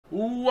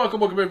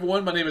Welcome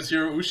everyone. My name is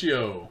Hiro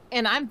Ushio.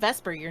 And I'm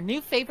Vesper, your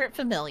new favorite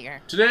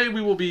familiar. Today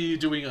we will be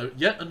doing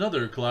yet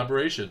another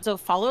collaboration. So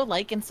follow,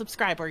 like, and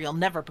subscribe or you'll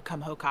never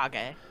become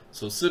Hokage.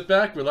 So sit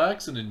back,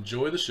 relax, and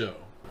enjoy the show.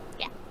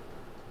 Yeah.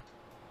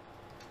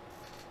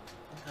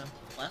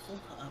 Level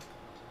up.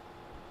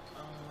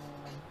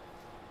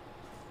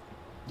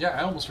 Yeah,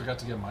 I almost forgot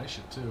to get my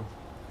shit too.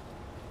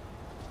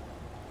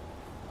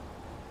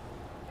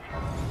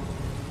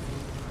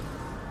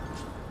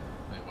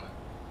 Wait, what?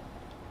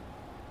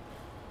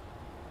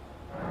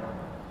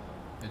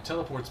 It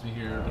teleports me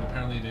here, but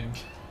apparently it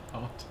didn't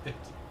count it.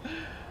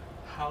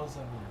 How does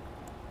that work?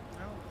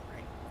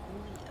 Alright,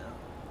 coolio.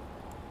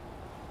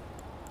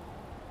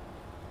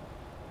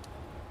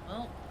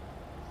 Well,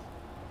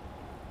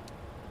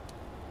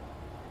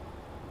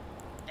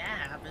 that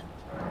happened.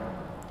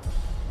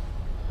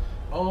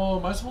 Oh,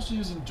 am I supposed to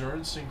use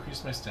endurance to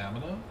increase my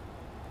stamina?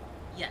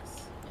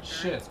 Yes.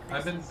 Shit,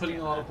 I've been putting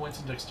a lot of points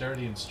in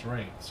dexterity and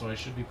strength, so I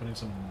should be putting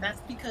some...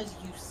 That's because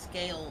you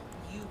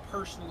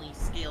personally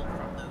scale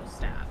from those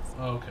stats.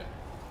 Oh, okay.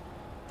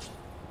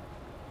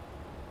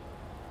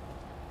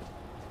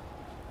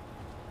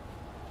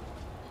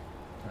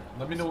 Alright,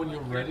 let me know when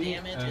you're ready,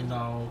 and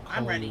I'll call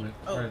I'm ready. you in.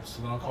 Oh, Alright,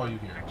 so then I'll call you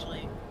here.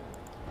 Actually,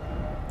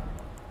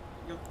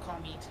 you'll call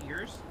me to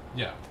yours?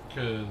 Yeah,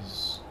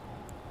 because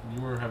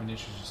you were having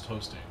issues just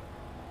hosting.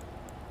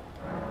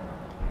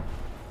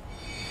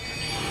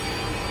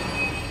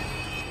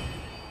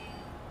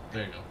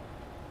 There you go.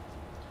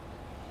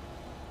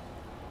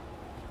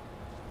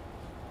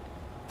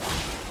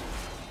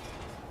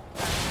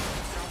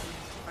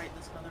 Fight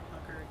this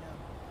motherfucker again.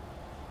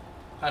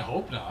 I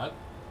hope not.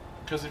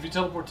 Because if you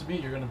teleport to me,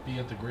 you're going to be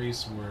at the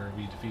Grace where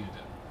we defeated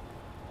him.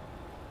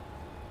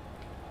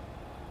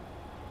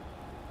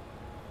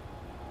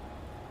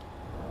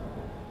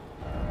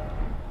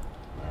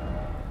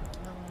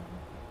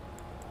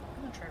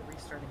 I'm going to try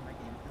restarting my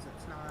game because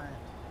it's not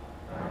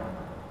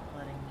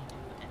letting me do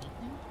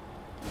anything.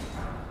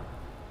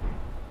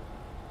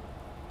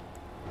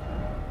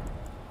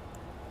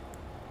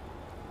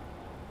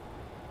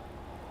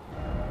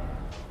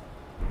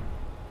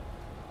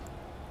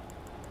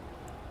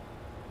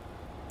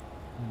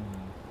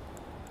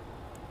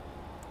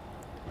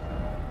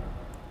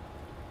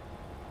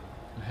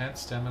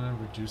 Enhanced stamina,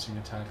 reducing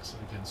attacks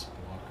against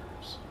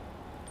blockers.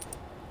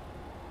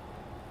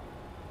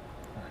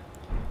 Alright.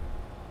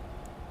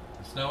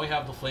 So now we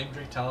have the Flame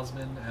Drake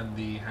Talisman and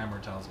the Hammer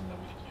Talisman that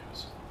we could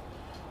use.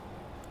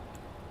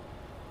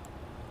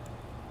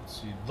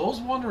 Let's see. Those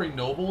Wandering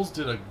Nobles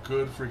did a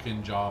good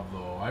freaking job,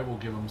 though. I will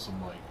give them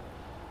some, like...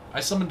 I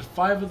summoned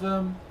 5 of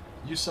them.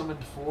 You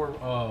summoned 4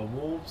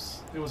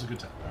 wolves. It was a good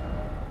time.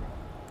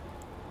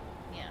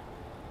 Yeah.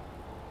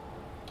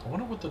 I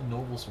wonder what the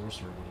Noble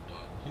Sorcerer would have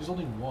done. He's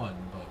only 1,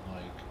 but,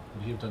 like,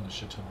 would he have done a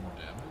shit ton more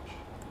damage?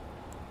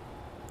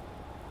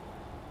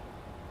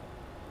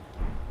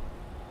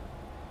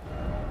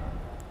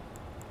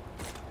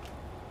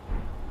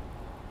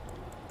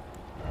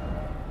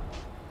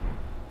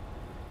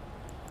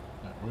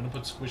 Alright, we're gonna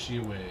put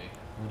Squishy away.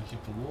 We're gonna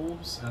keep the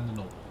wolves and the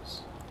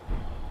nobles.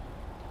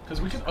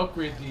 Because we can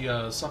upgrade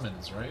the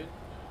summons, right?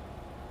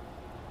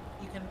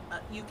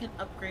 You can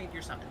upgrade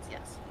your summons,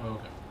 yes. Oh,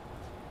 okay.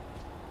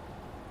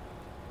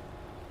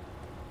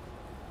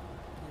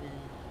 It is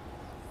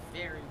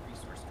very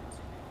resource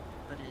consuming,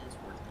 but it is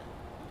worth it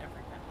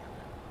every penny of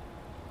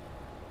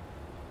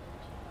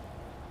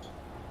it.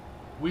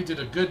 We did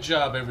a good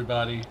job,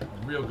 everybody. A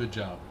real good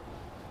job.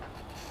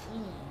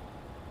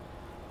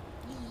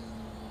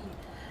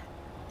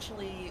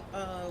 Actually,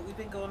 we've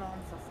been going on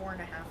for 4.5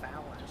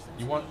 hours.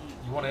 You want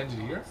to end it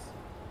here?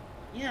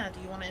 Yeah, do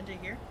you want to end it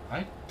here?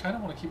 I kind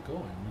of want to keep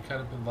going. We kind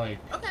of been like...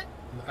 Okay.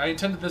 I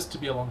intended this to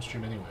be a long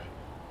stream anyway.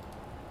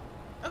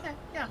 Okay,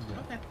 yeah.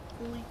 Okay.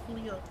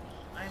 Fully up.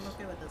 I'm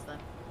okay with this then.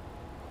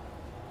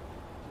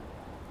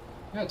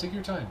 Yeah, take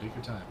your time. Take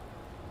your time.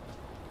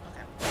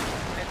 Okay.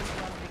 I just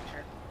want to make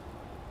sure.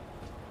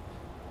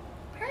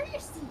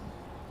 Percy!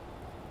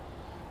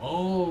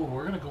 Oh,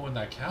 we're going to go in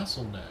that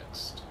castle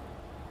next.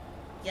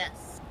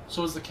 Yes.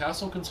 So is the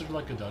castle considered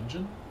like a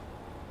dungeon?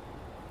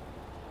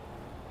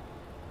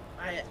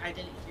 I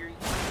didn't hear you.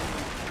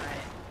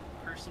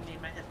 Percy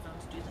made my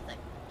headphones do the thing.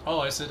 Oh,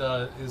 I said,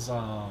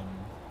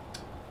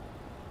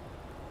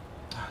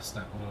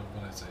 snap,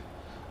 what did I say?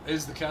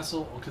 Is the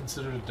castle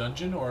considered a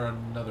dungeon or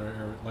another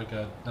area, like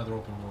another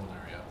open world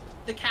area?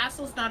 The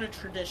castle's not a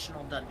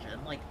traditional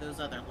dungeon like those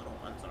other little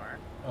ones are.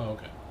 Oh,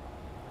 okay.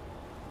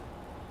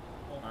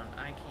 Hold on,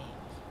 I can't.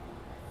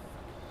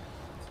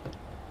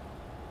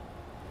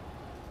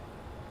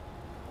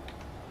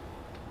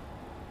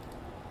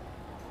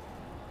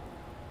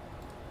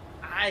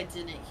 I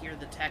didn't hear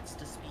the text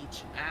to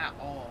speech at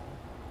all.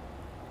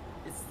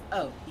 It's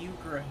you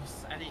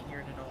gross. I didn't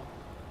hear it at all.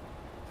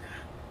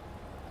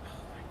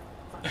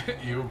 Oh my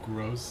God. Ew,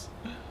 gross.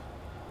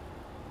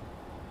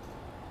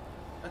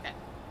 Okay.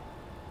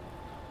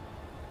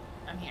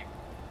 I'm here.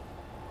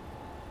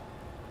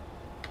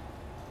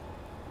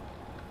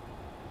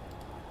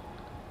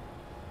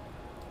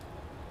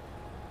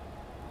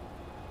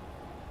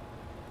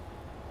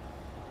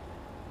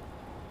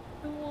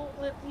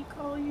 let me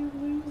call you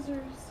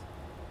losers.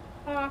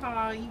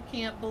 Haha, you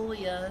can't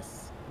bully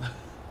us.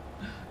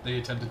 They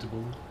attempted to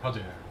bully. How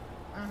dare.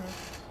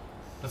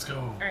 Let's go.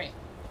 Alright.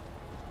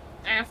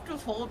 I have to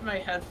hold my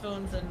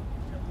headphones in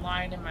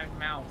line in my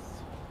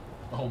mouth.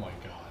 Oh my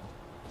god.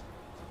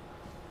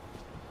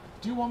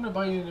 Do you want me to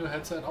buy you a new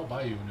headset? I'll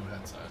buy you a new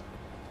headset.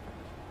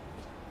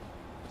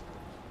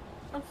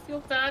 I feel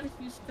bad if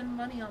you spend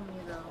money on me,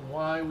 though.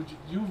 Why would you?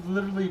 You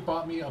literally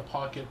bought me a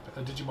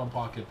Digimon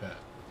Pocket Pet.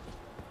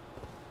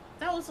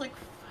 That was like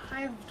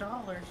 $5,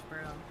 bro.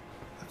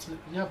 That's it.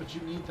 Yeah, but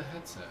you need the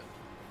headset.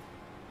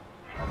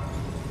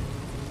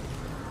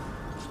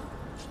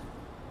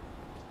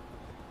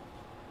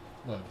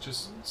 Look,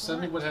 just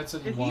send me what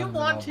headset you If want. you and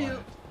then want I'll to- buy it.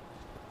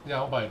 Yeah,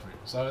 I'll buy it for you.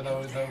 So that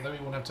way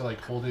you won't have to like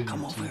hold it in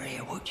Come your over teeth.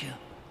 here, would you?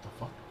 The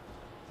fuck?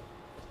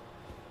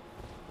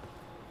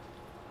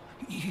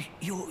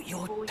 You're Bully is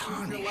your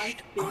tarnished, life,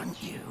 bitch.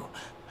 aren't you?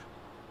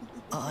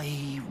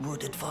 I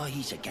would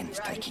advise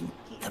against taking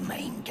the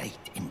main gate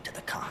into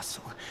the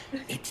castle.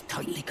 It's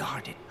tightly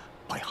guarded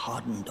by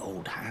hardened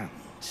old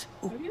hands.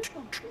 Oh,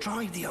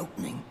 try the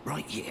opening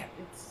right here.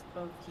 It's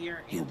both here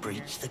and You'll here.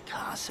 breach the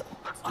castle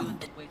It's doing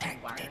the wiggle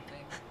wire undetected.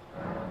 thing.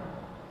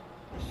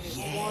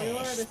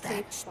 Yes,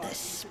 that's the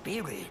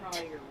spirit.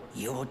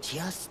 You're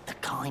just the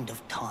kind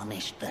of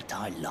tarnished that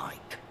I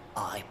like.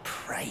 I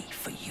pray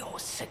for your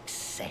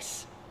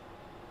success.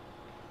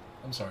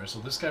 I'm sorry. So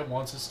this guy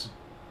wants us to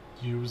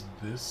use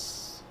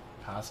this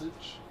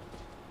passage.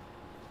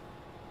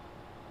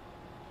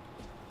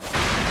 Weird,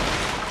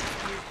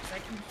 'cause I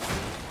can hear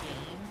the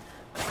game,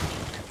 but I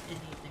can't hear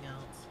anything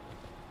else.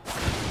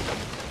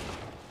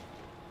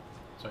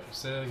 Sorry,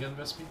 say that again,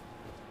 Vespi.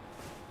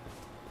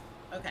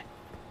 Okay.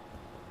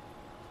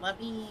 Let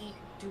me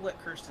do what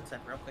Kirsten said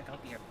real quick. I'll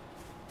be here.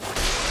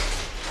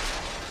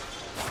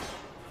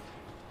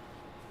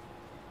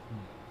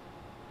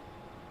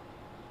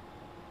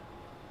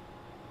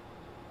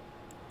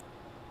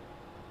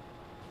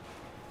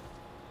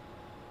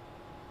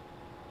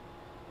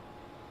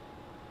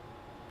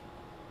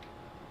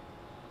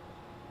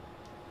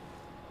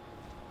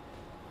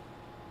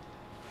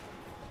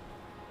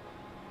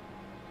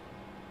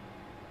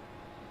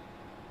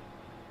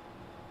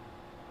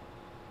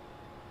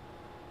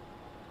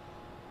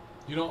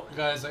 You know,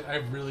 guys, I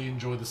really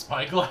enjoy the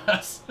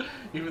spyglass,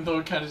 even though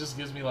it kind of just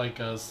gives me like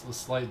a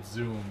slight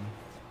zoom.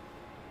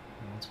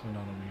 What's going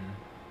on over here?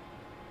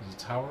 There's a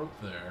tower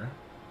up there.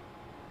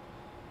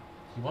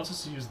 He wants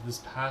us to use this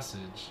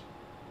passage,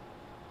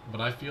 but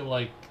I feel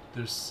like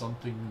there's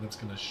something that's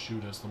going to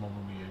shoot us the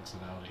moment we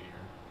exit out of here.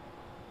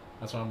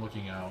 That's why I'm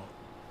looking out.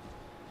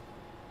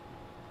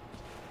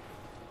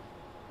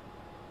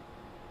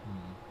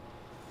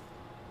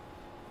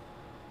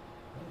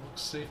 That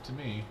looks safe to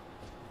me.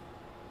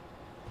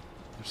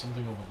 There's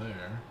something over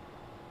there,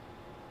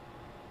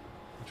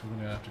 which we're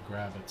going to have to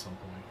grab at some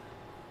point.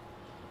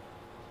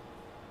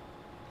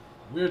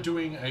 We're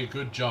doing a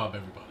good job,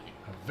 everybody.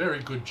 A very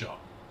good job.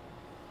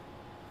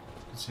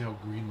 You can see how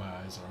green my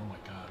eyes are. Oh my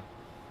god.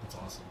 That's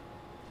awesome.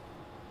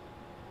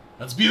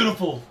 That's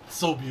beautiful!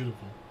 So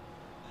beautiful.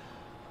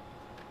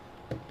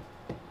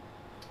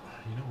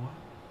 You know what?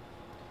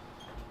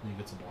 Let me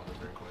get some water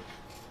very quick.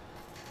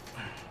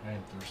 I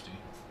am thirsty.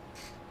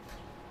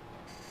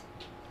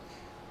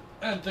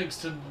 And thanks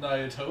to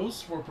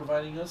Nyatos for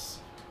providing us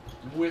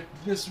with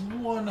this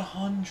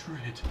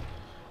 100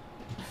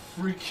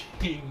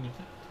 freaking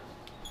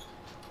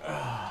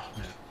man,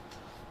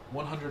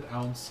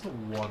 100-ounce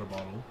water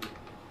bottle.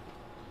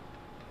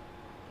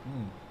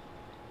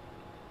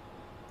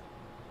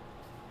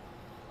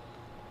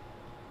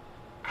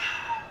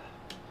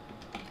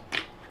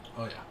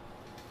 Oh yeah,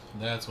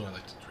 that's what I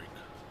like to drink.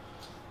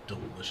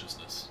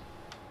 Deliciousness,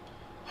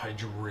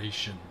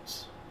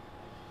 hydrations.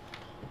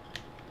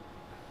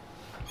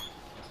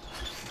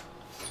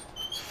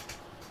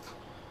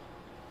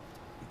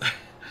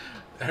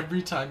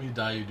 Every time you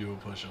die, you do a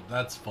push-up.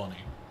 That's funny.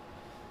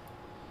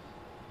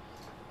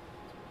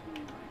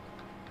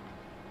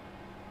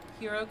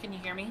 Hero, can you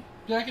hear me?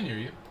 Yeah, I can hear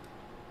you.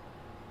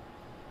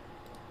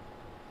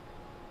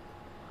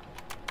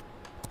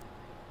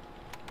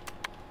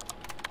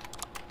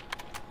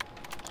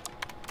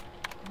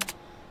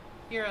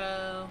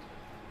 Hero.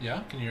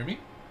 Yeah, can you hear me?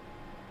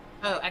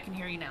 Oh, I can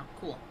hear you now.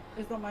 Cool.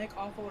 Is the mic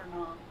awful or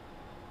not?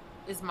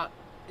 Is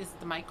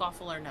the mic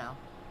awful or no?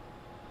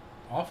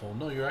 Awful.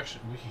 No, you're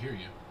actually. We can hear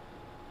you.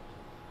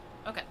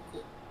 Okay,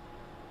 cool.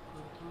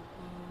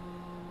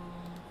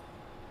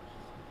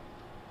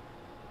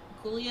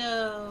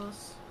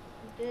 Coolios.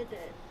 You did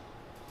it.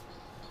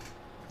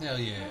 Hell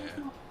yeah. That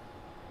was not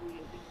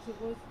weird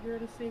because you're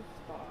at a safe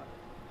spot.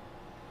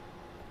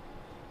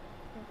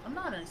 I'm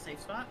not in a safe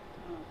spot.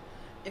 Oh.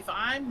 If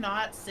I'm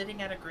not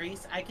sitting at a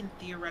grace, I can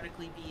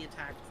theoretically be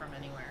attacked from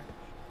anywhere.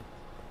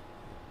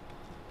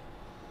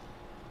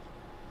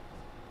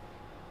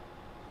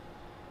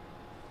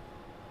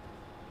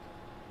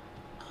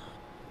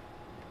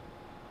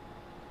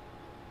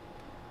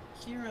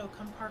 Hero,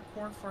 come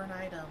parkour for an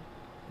item.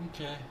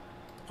 Okay.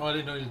 Oh, I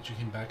didn't know that you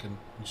came back and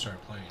you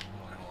started playing.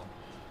 Hold on.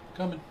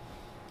 Coming.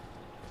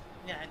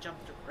 Yeah, I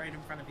jumped right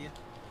in front of you.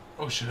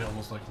 Oh shit, I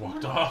almost like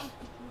walked off.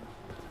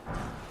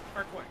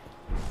 Parkour.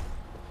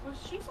 Was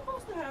she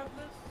supposed to have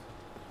this?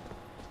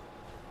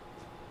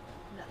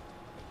 No.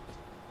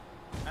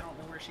 I don't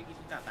know where she even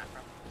got that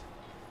from.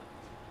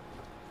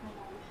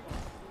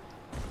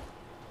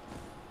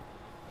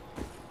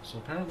 So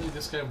apparently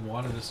this guy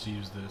wanted us to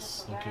use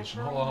this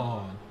location. Hold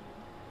on.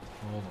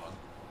 Hold on.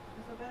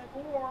 It's a bad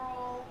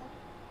girl.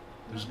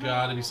 There's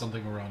gotta be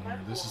something around here.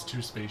 This is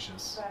too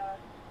spacious.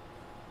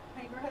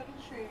 Hang your head in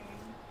shame.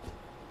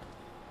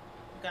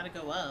 You gotta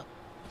go up.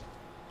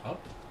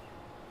 Up?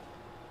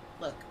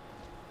 Look.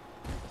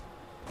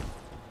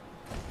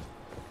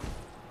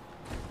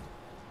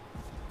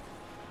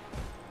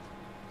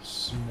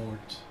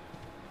 Smart.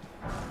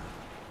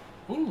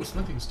 Ooh,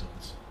 smithing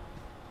stones.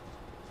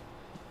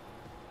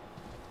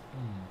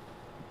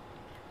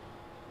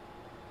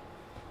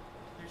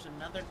 There's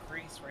another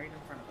grace right in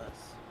front of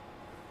us.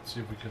 Let's see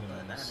if we can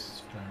That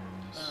is-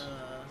 Skyrim this.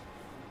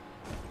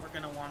 We're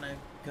gonna want to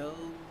go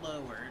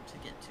lower to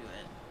get to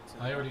it. So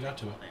I we already don't got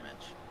to take it. full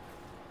damage.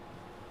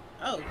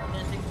 Oh, you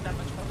didn't take that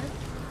much damage?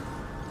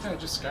 Yeah, I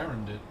just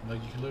Skyrim'd it.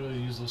 Like, you can literally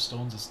use those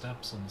stones as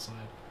steps on the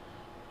side.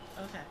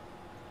 Okay.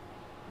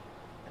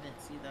 I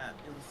didn't see that.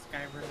 It was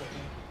Skyrim.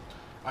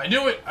 I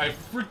knew it! I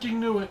freaking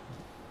knew it!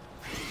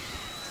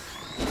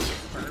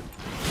 Burp.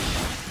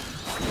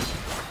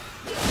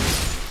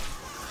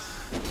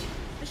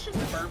 It's just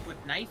a burp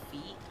with knife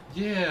feet.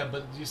 Yeah,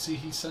 but you see,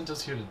 he sent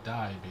us here to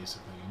die,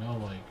 basically. You know,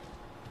 like...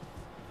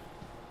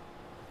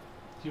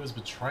 He was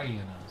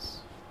betraying us.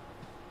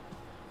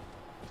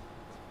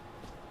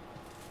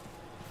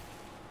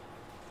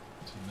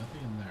 See,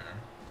 nothing in there.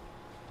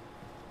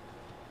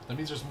 That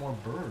means there's more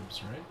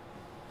burbs, right?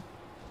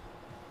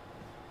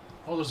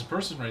 Oh, there's a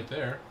person right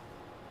there.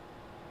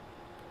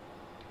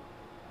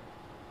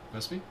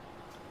 Vespi?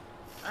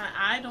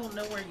 I don't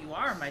know where you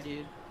are, my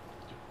dude.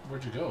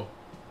 Where'd you go?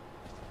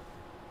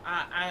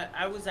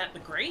 I was at the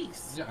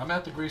Grace. Yeah, I'm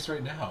at the Grace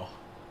right now.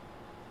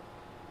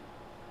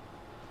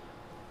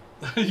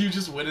 You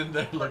just went in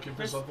there looking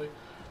for something?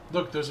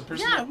 Look, there's a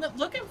person... Yeah, I went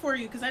looking for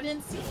you because I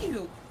didn't see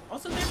you.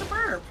 Also, there's a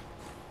burp.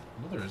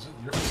 No, there isn't.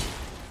 You're...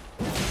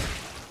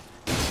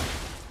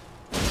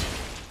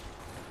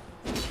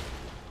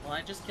 Well,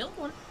 I just killed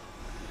one.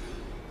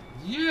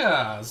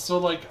 Yeah, so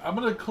like, I'm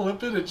gonna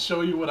clip it and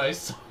show you what I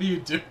saw you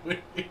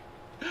doing.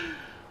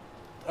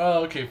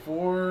 Oh, okay,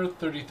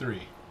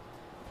 433.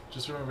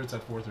 Just remember it's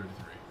at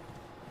 433.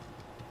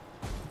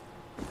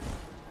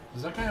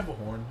 Does that guy have a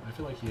horn? I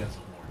feel like he has a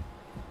horn.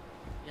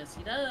 Yes,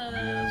 he does. He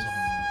has a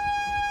horn.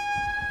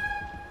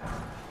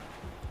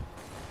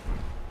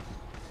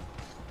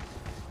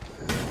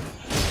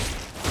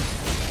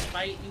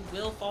 Fight, you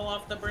will fall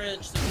off the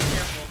bridge, so be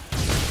careful.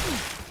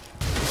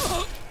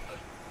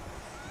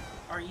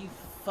 Are you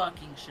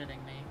fucking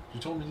shitting me?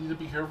 You told me you need to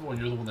be careful when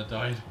you're the one that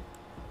died.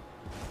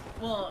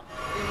 Well,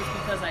 it was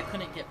because I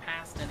couldn't get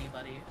past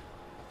anybody.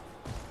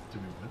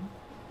 Did we win?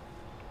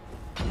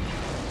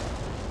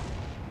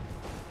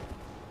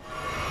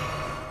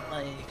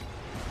 Like,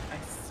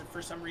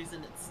 for some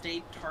reason, it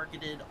stayed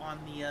targeted on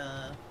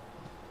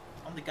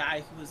the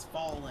guy who was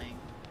falling.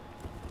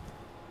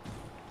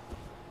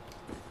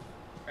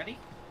 Ready?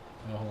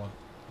 Oh, hold on.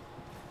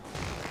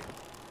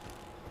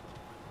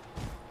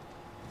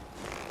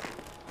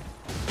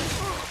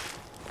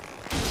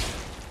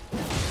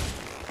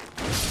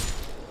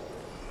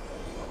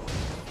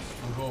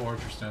 I'll go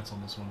archer stance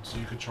on this one, so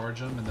you could charge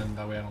him, and then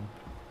that way I don't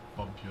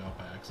bump you out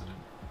by accident.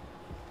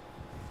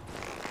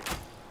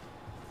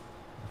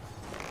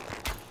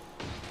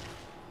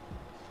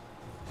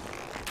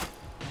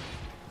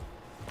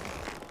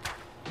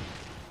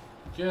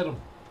 Get him!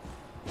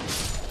 Good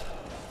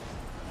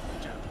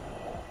job.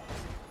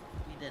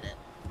 We did it.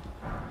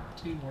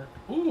 Teamwork.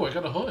 Ooh, I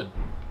got a hood.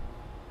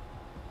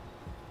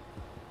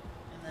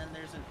 And then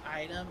there's an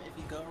item if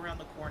you go around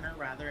the corner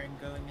rather than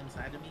going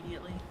inside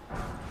immediately.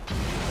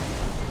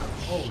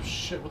 Oh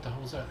shit, what the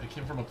hell was that? It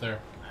came from up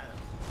there.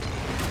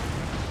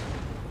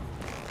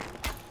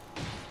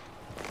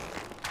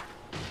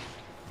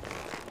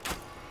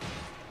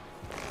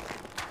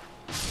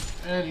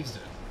 And he's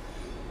dead.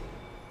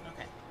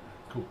 Okay.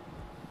 Cool.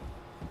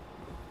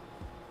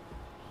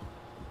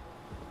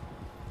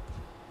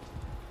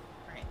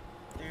 Alright.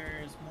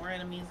 There's more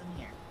enemies in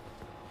here.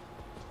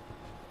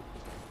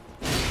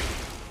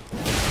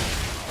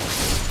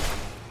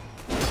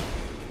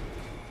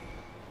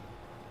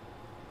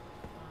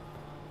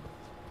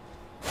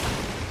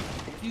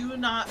 Do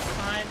not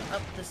climb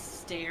up the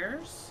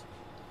stairs.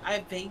 I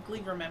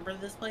vaguely remember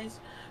this place.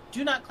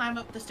 Do not climb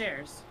up the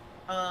stairs.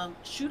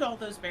 Shoot all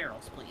those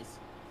barrels, please.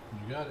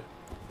 You got it.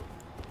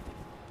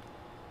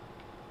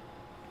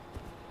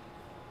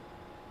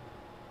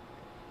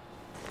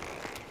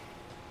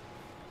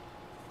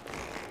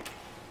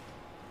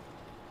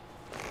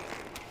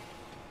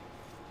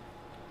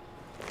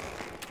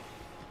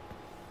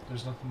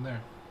 There's nothing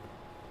there.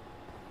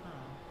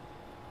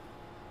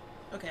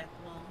 Oh. Okay,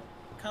 well,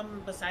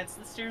 come besides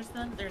the stairs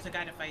then. There's a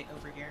guy to fight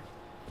over here.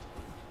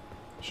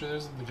 Sure there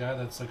isn't the guy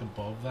that's like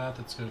above that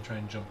that's gonna try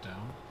and jump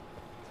down?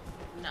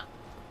 No.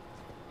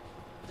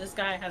 This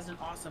guy has an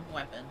awesome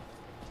weapon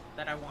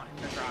that I want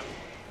him to drop.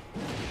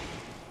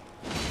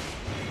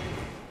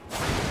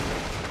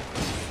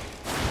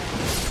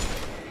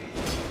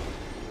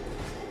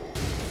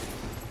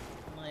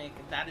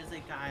 Like, that is a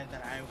guy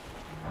that I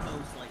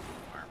most likely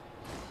farm.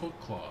 Hook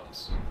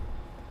claws.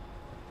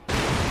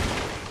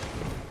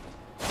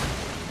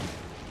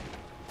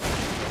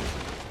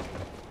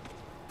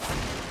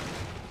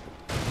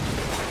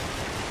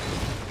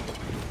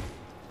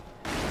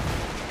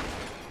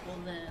 Well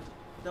then,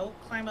 don't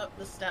climb up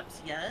the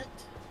steps yet.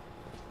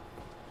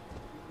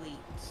 Wait.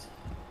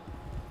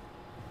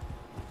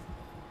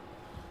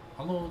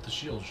 I'm the one with the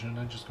shield. Shouldn't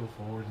I just go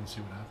forward and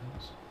see what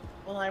happens?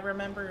 Well, I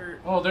remember...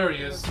 Oh, there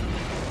he is.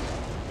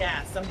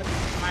 Yeah, somebody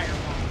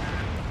fireballed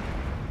that.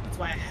 That's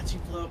why I had you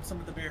blow up some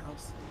of the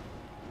barrels.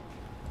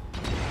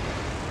 Get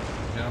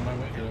out of my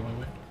way, get out of my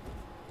way.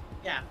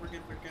 Yeah, we're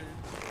good, we're good.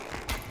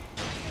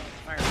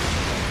 Fireball.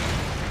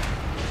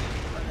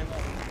 Or they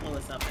won't blow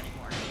us up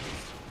anymore.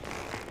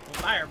 Well,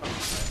 fireball,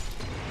 but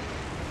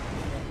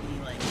it won't be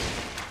like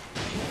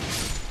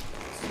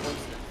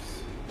explosives.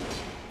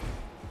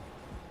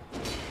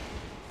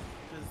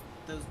 Because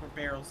those were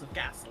barrels of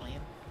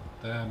gasoline.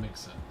 That makes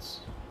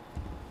sense.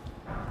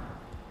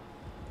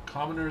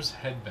 Commoner's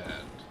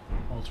headband.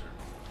 Altered.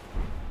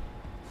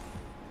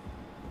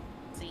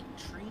 St.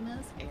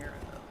 Trina's arrow.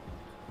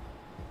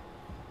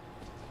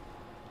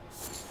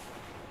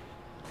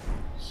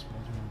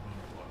 Smoldering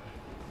butterfly.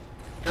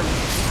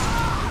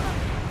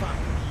 Fuck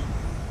me.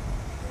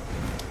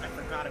 I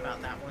forgot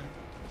about that one.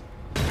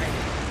 I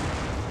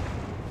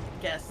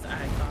guess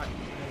I thought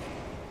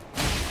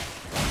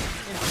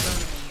in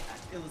front of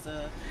me it was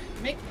a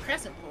make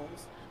crescent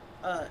poles.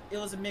 It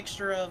was a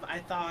mixture of I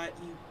thought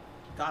you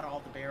got all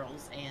the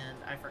barrels and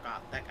I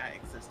forgot that guy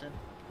existed.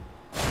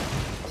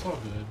 It's all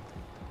good.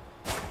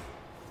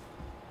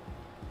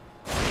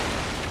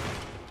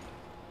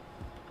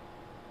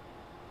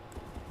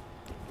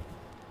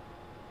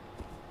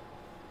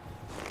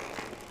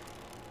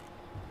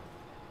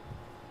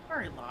 I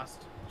already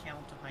lost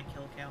count of my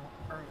kill count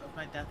or of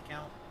my death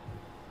count.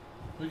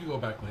 We could go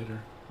back later.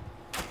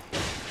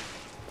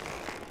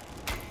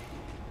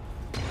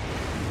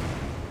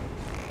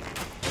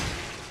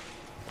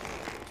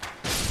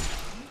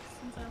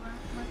 Since I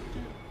last marked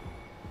it.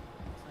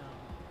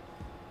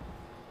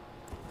 So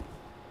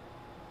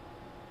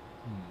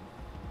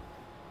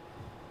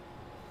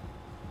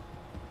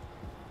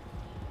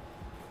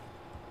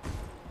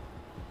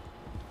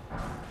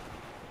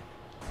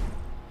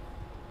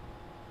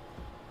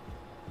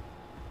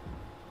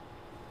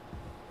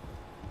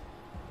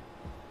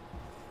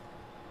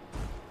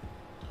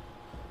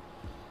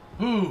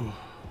Ooh.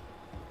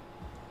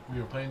 We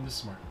are playing this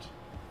smart.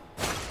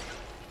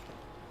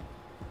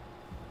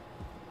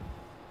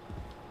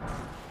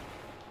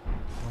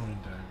 Throwing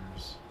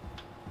daggers.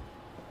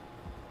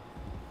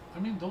 I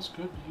mean, those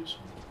could be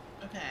useful.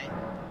 okay.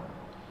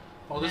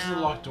 Oh, this is a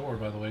Now- locked door,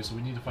 by the way, so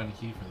we need to find a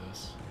key for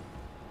this.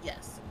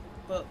 Yes,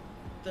 but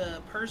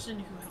the person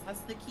who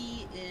has the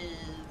key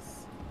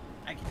is...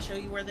 I can show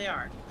you where they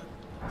are.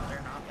 Oh,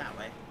 they're not that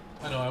way.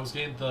 I know, I was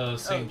getting the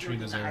St. you were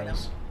Trina's gonna hide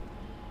arrows.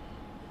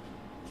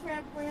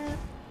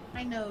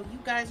 I know, you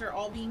guys are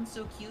all being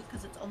so cute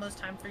because it's almost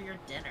time for your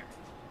dinner.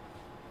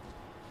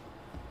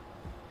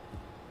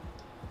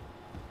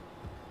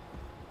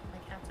 My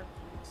cats are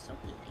so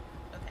cute.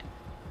 Okay.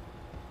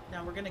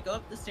 Now we're gonna go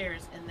up the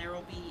stairs and there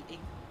will be a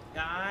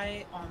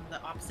guy on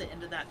the opposite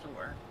end of that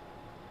door.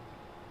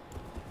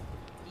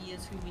 He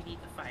is who we need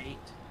to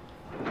fight.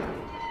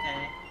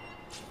 Okay.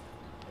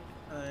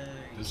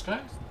 This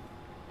guy?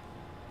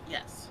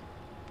 Yes.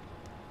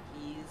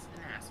 He's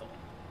an asshole.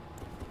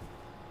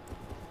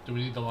 Do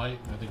we need the light?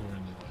 I think we're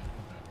gonna need the light.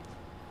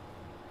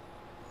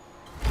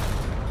 Okay.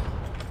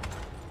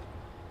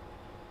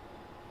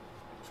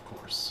 Of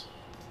course.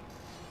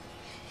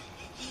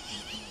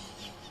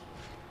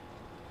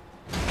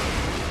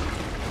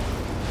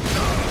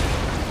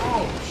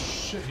 Oh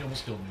shit, he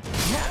almost killed me.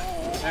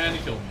 And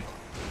he killed me.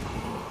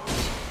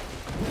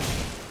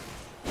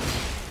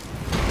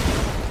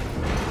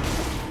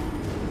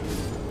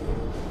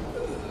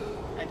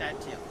 I died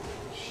too.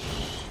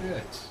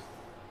 Shit.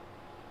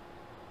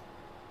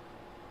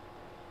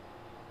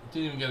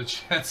 Didn't even get a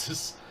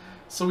chance.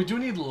 So we do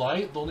need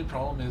light. The only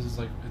problem is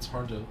like it's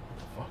hard to. What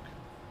the fuck?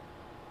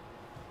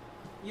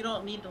 You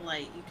don't need the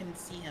light. You can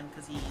see him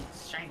because he's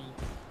shiny.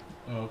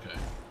 Oh, okay.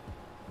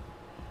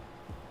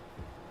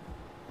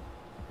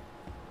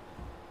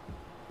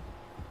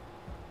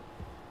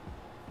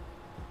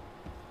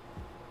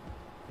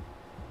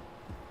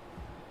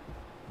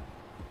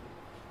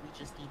 We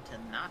just need to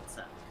not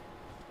suck.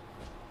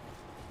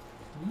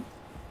 Hmm?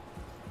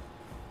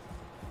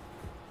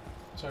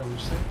 Sorry, what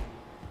did you say?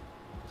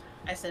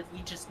 I said we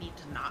just need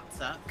to not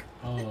suck.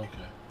 Oh,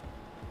 okay.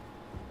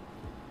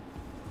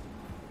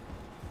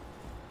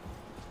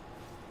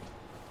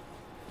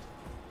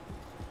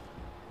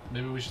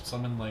 Maybe we should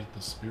summon like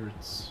the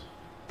spirits.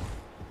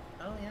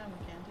 Oh yeah,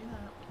 we can do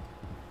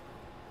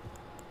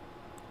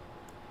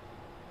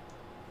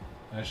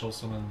that. I shall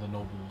summon the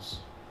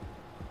nobles.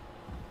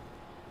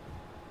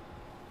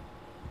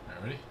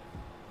 ready?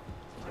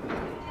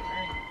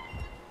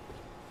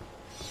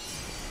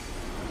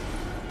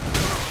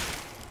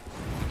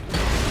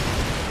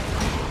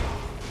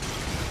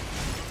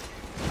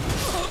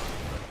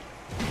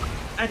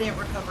 I didn't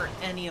recover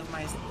any of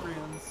my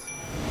runes.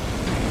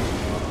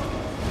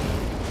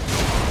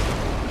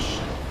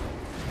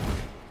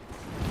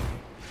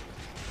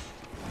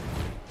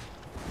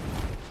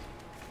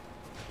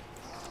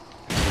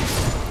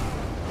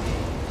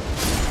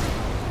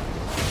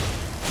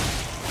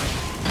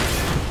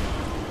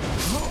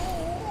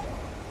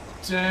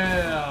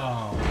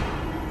 Damn!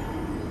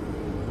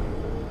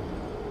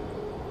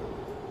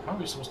 How are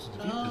we supposed to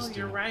defeat this dude?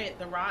 You're right.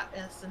 The rot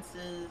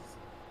essences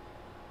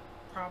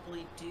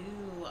probably do,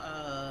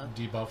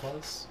 debuff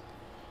us?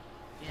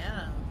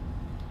 yeah.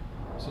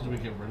 So do we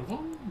get rid of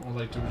them? Or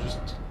like, do we just...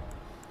 I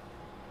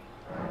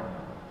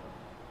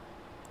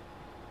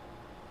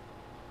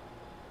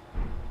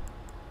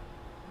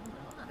don't know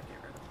how to get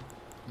rid of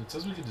them. It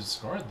says we can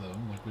discard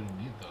them, like we don't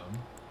need them.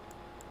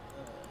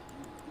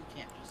 You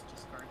can't just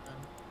discard them.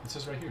 It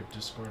says right here,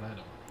 discard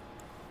item.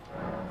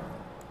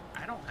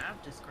 I don't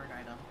have discard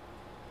item.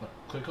 But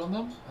click on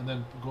them, and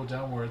then go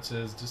down where it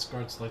says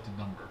discard selected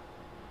number.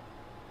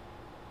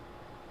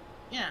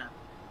 Yeah,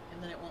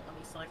 and then it won't let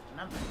me select a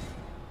number.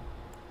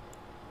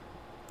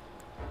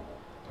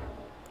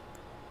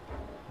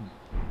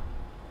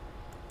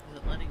 Is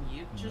it letting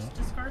you just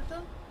discard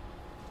them?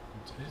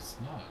 It's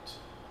not.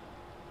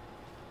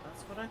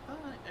 That's what I thought.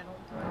 I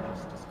don't think I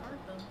just discard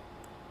them.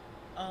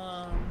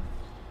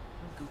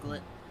 Google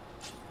it.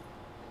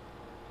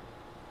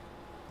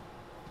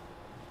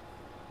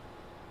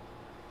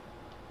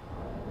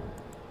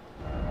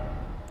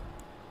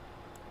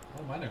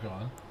 Oh, mine are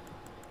gone.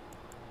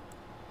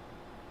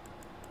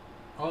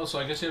 Oh, so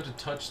I guess you have to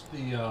touch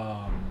the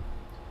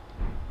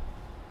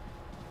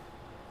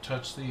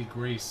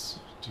grace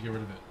to get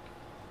rid of it.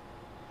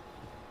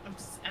 I'm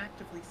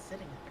actively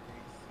sitting at the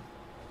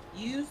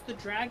grace. Use the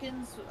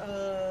dragon's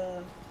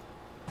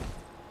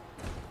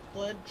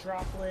blood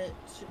droplet.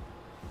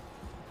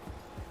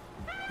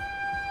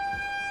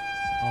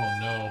 Oh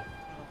no. Oh,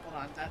 hold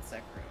on, that's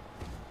Sekiro.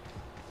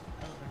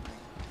 Elden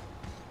Ring.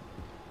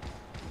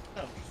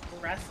 Oh, just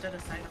rest at a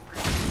site of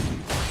grace.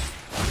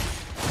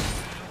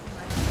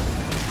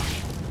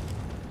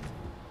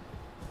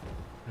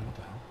 Wait, what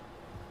the hell?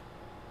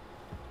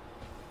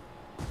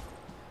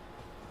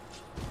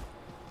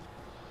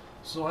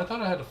 So I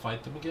thought I had to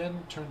fight them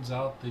again. Turns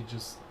out they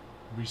just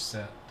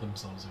reset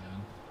themselves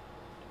again.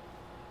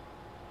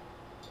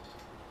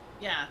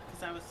 Yeah,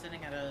 because I was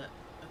sitting at a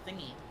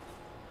thingy.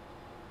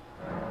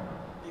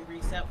 They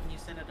reset when you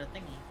sit at a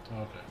thingy.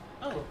 Okay.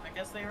 Oh, Cool. I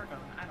guess they are gone.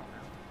 I don't know.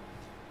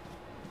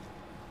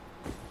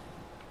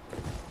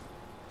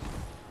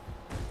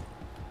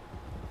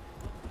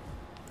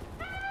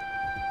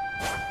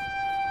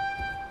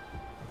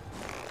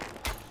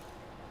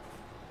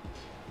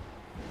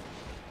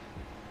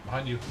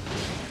 Behind you.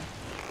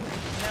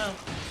 No.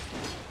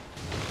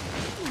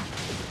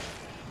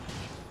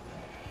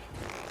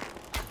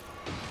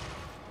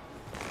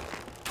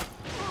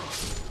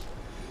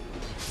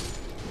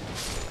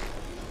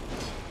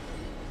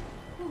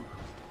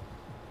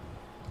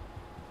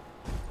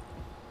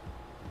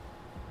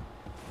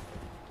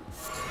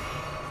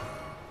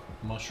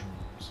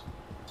 Mushrooms.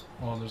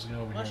 Oh, there's a guy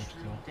over here to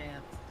Mushroom kill.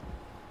 dance.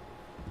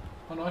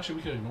 Oh no, actually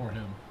we could ignore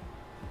him.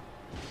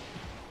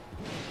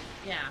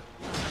 Yeah.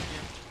 I'll have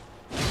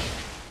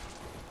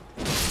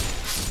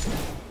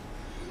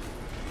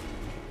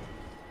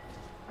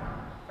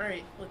to.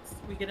 Alright,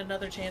 we get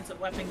another chance at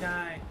weapon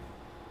guy.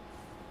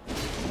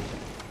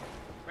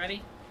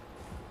 Ready?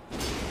 Yeah,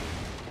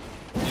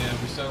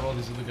 we still have all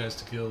these other guys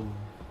to kill.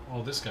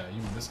 Oh, this guy. You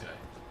mean this guy?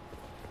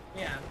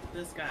 Yeah,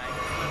 this guy.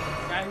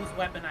 The guy whose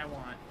weapon I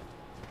want.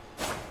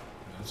 Yeah,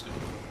 that's good.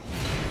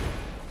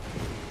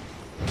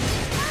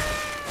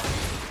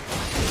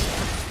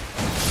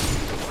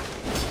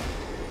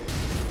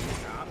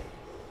 Drop.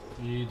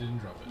 He didn't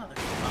drop it.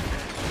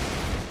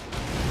 Motherfucker.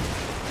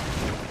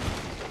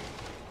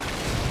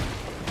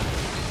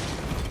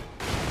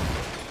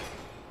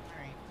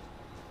 Alright.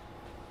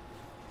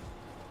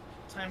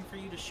 Time for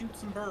you to shoot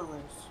some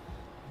barrels.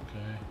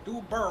 Okay. Do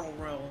a barrel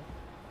roll.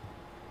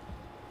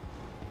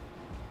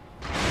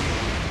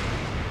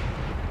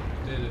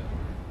 Did it.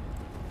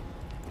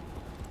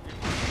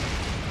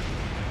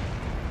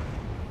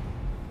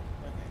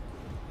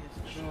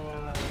 Okay,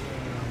 cool.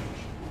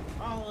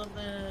 All of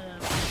them.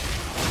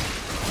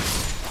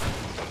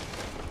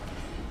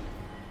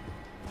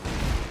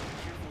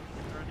 Careful, you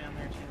can throw down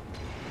there too.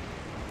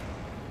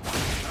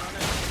 On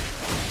it.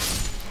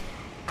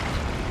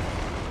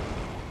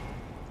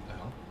 What the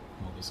hell?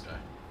 Oh, this guy.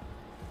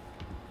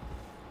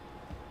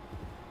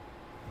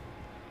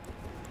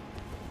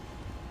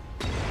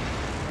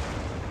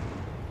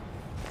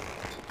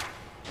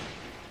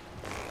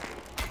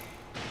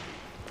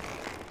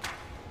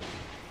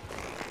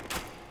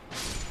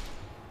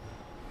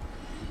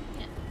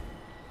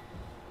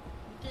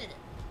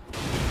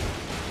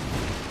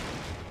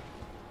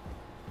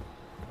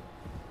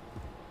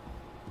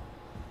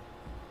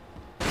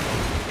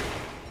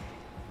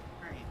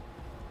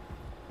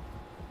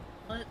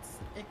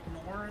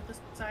 for the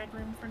side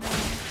room for now.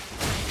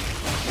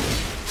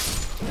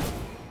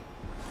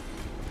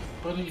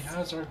 But he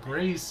has our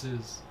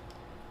graces.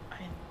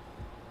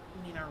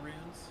 We need our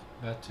runes.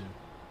 That too.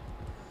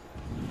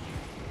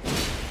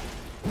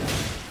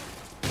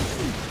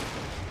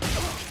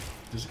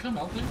 Does it come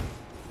out there?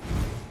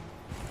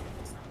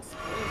 It's not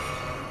supposed to,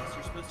 because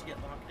you're supposed to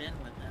get locked in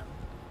with them.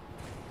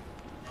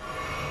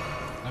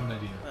 I have an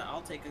idea. But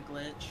I'll take a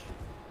glitch.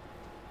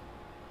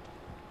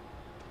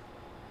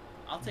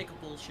 I'll take a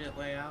bullshit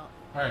way out.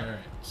 Alright, alright.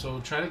 So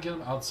try to get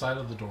him outside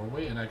of the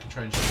doorway and I can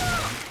try and shoot him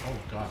out. Oh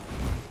god.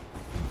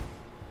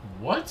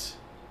 What?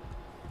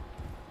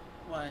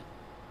 What?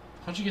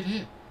 How'd you get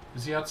hit?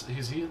 Is he out?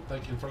 Is he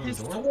like in front of His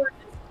the door? sword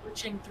is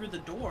switching through the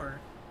door.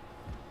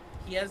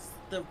 He has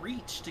the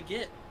reach to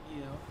get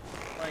you.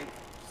 Like,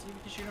 see if you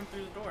can shoot him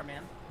through the door,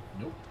 man.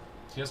 Nope.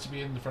 He has to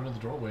be in the front of the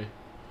doorway.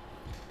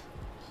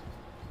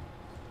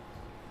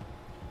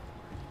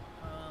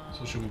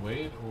 So should we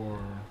wait or?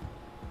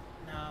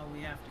 No,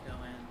 we have to go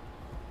in.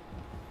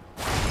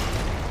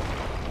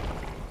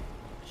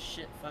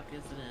 Shit, fuck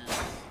as it is.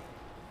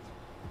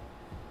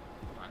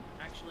 Hold on,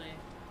 actually.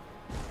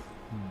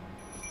 I'm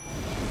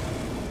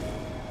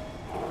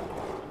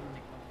gonna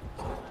make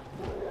my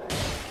way to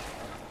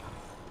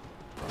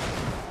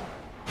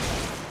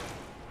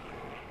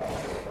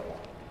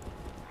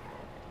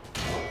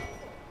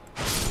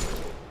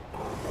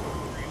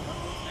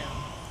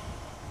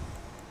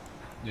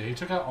Yeah, he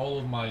took out all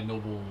of my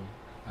noble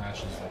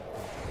ashes like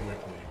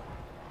quickly.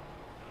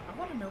 I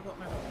want to know what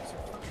my rules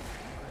are fucking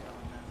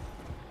on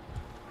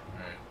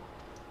Alright.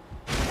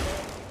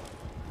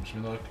 Wish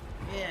me luck. then.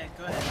 Yeah,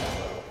 go ahead.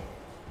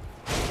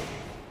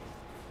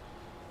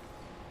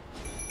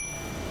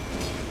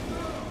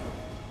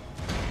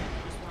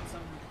 Just want for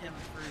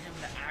him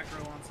to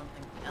aggro on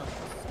something else.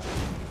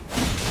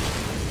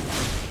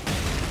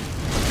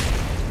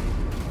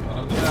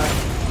 I'll do that.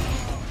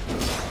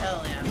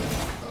 Hell yeah.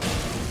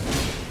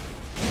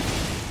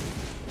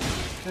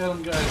 Kill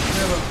him, guys.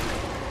 Kill him.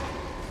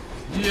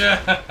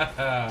 Yeah.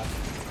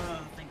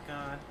 Oh, thank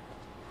God.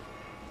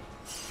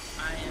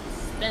 I am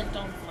spent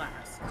on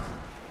flask.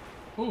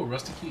 Oh,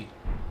 rusty key.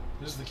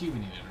 This is the key we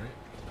needed, right?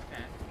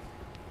 Okay.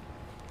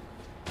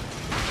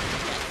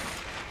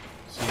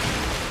 See.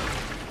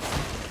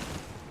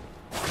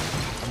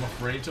 I'm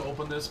afraid to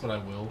open this, but I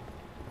will.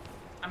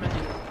 I'm gonna do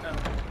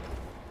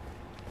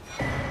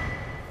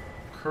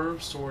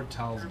Curved sword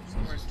talisman.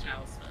 Curved sword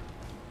talisman.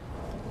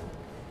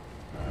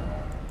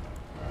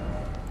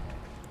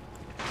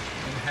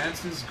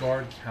 Enhances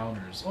guard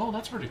counters. Oh,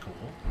 that's pretty cool.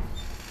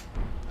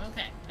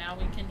 Okay, now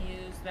we can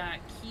use that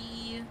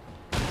key in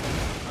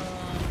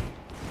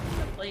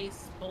the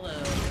place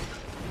below.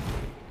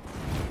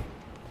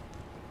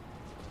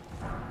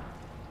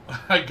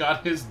 I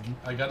got his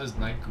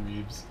night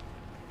greaves.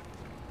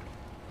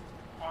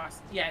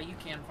 Awesome. Yeah, you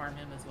can farm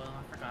him as well.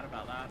 I forgot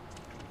about that.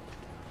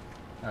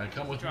 Alright,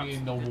 come with Drop me,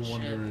 some noble good shit.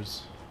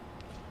 wanderers.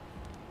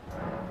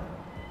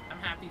 I'm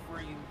happy for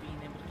you being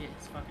able to get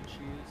his fucking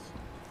shoes.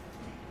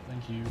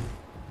 Thank you.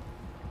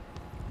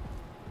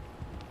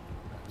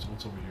 Alright, so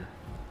what's over here?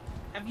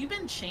 Have you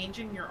been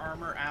changing your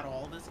armor at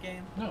all this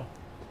game? No.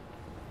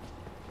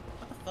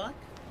 What the fuck?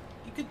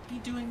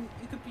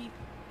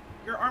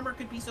 Your armor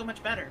could be so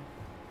much better.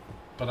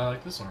 But I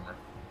like this armor.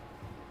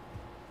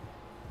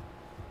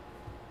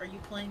 Are you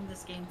playing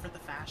this game for the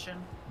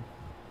fashion?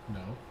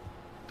 No.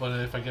 But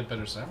if I get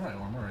better samurai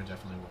armor, I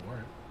definitely will wear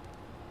it.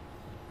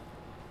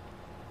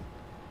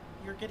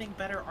 You're getting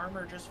better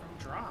armor just from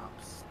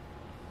drops.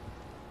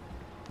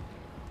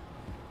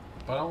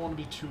 But I don't want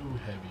to be too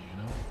heavy, you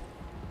know?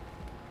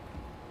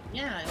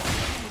 Yeah.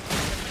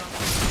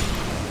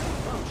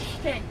 Oh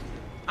shit!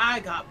 I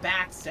got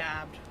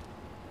backstabbed.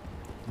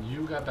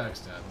 You got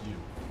backstabbed, you.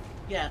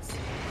 Yes.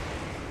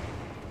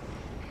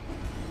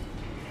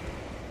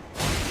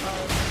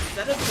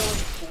 Instead of going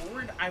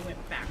forward, I went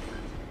backward.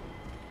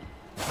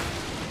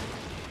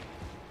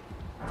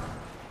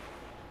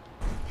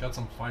 Got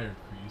some fire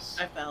crease.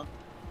 I fell.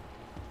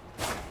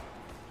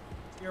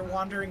 Your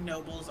wandering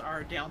nobles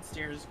are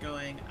downstairs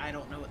going, I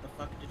don't know what the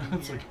fuck to do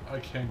It's here. like, I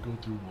can't go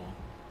through wall.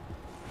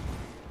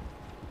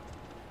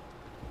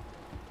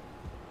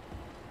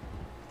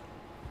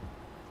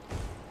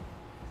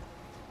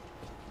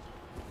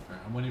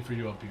 Alright, I'm waiting for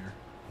you up here.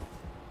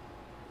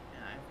 Yeah,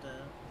 I have to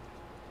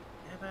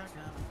get back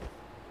up.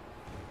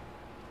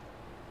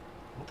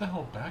 What the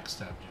hell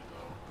backstabbed you,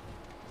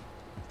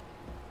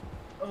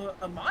 though?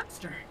 A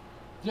monster.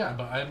 Yeah,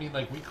 but I mean,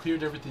 like, we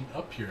cleared everything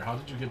up here. How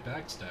did you get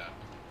backstabbed?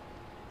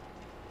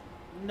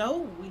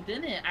 No, we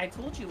didn't. I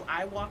told you,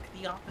 I walked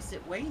the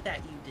opposite way that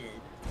you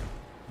did.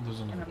 There's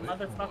And another the way?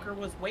 motherfucker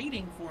was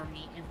waiting for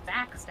me and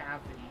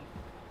backstabbed me.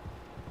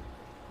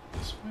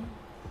 This way?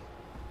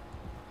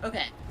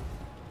 Okay,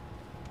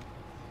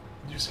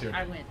 You scared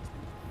I me. went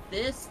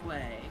this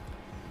way,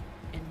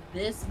 and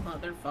this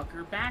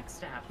motherfucker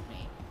backstabbed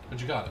me.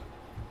 But you got it.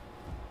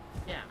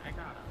 Yeah, I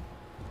got him.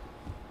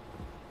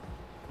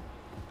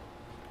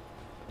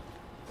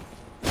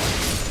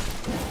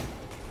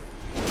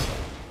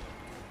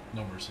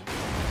 No mercy.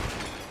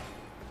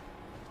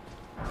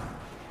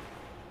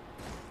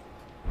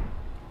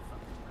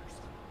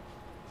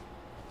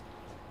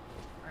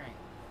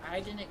 I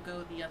didn't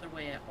go the other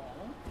way at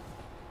all.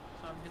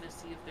 So I'm gonna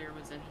see if there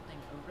was anything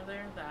over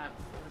there that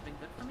would have been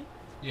good for me.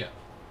 Yeah.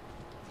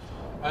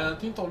 I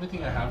think the only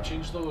thing I have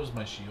changed though is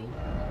my shield.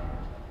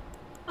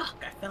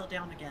 Fuck, I fell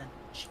down again.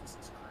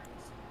 Jesus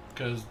Christ.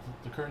 Because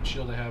the current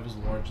shield I have is a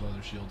large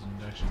leather shield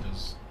and it actually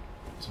does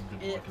some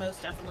good It blocking.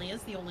 most definitely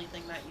is the only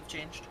thing that you've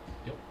changed.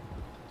 Yep.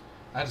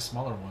 I had a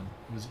smaller one.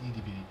 It was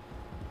EDB.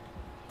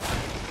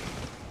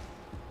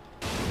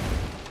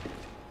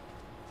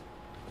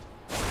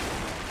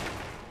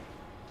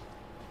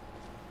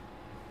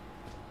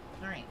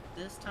 Alright,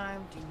 this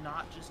time do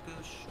not just go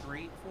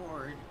straight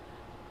forward.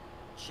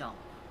 Jump.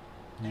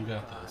 You Thank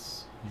got God.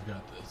 this. You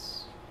got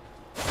this.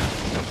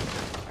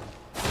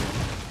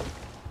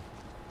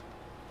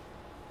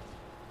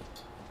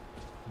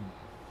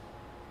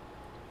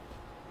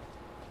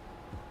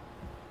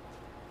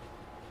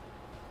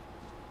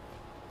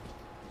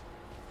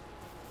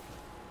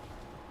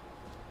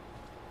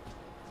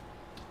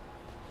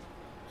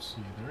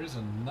 See, there is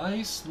a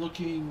nice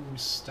looking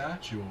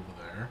statue over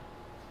there.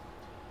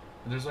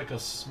 And there's like a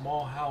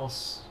small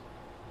house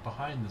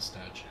behind the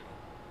statue.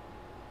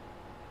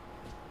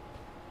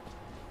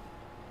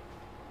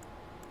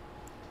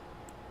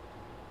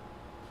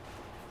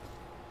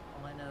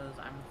 All I know is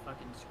I'm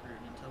fucking screwed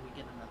until we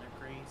get another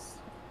grace.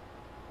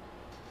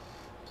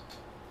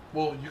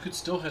 Well, you could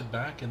still head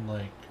back and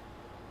like...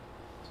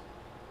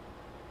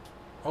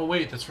 Oh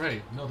wait, that's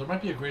right. No, there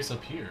might be a grace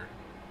up here.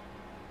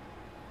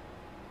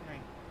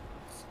 Alright.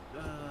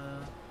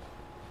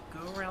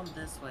 Go around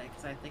this way,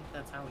 because I think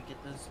that's how we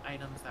get those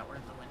items that were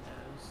in the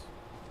windows.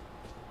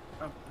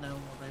 Oh, no,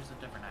 well, there's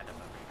a different item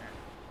over here.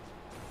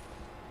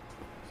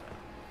 So,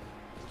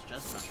 it's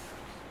just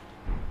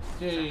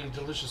mushrooms. Yay,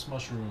 delicious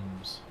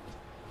mushrooms.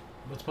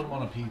 Let's put them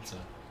on a pizza.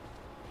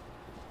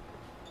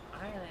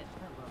 I love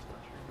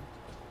mushrooms.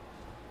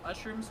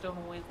 Mushrooms don't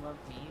always love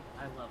meat.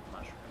 I love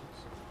mushrooms.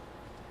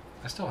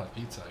 I still have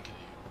pizza I can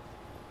eat.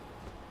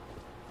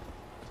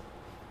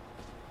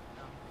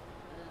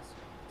 This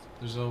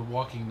There's a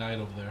walking knight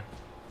over there.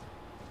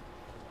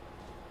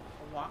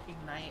 a walking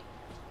knight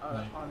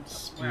Like, on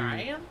spear. where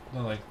I am?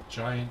 No, like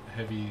giant,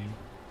 heavy,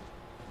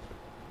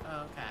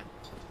 Oh, okay.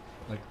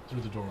 like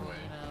through the doorway.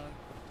 No,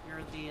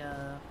 you're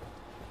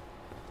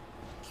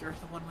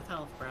the one with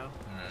health, bro. Alright.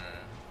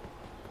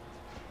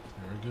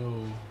 Here we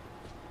go.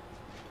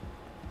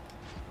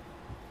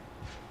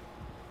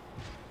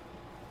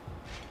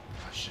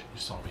 Ah shit, you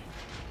saw me.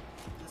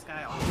 This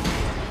guy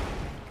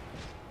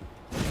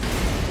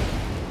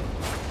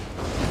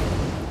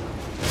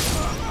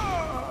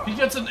He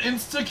gets an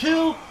insta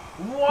kill?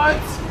 What?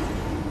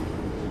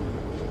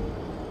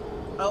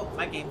 Oh,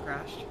 my game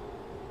crashed.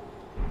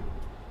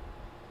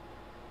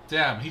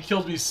 Damn, he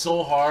killed me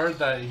so hard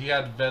that he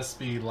had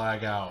Vespi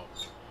lag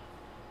out.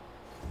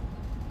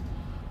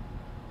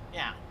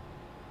 Yeah.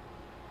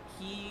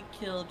 He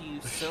killed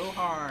you so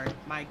hard,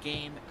 my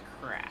game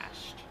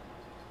crashed.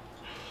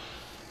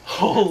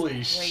 Holy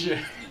That's shit.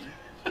 crazy.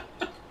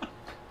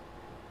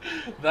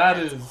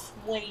 That's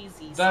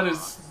Crazy.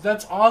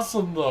 that's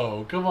awesome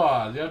though. Come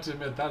on, you have to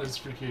admit that is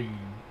freaking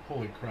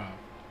holy crap.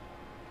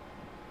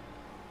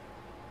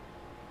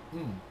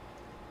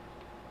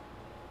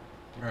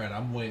 Alright,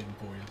 I'm waiting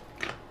for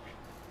you.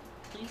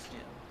 Please do.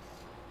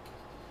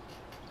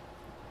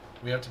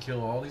 We have to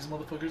kill all these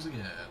motherfuckers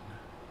again.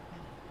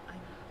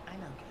 I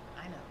know, Gabe.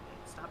 I know,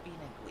 Gabe. Stop being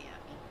ugly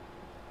at me.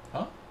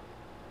 Huh?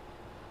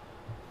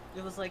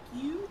 It was like,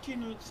 you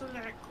didn't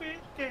select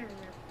quicker.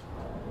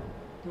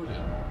 Who did?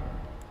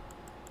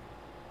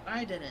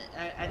 I didn't.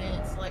 I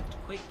didn't select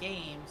quick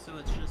game, so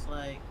it's just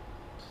like,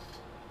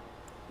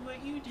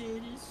 what you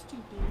did is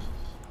stupid.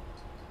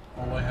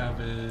 All I have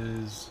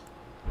is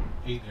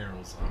 8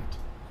 arrows left.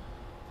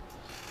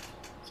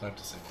 So I have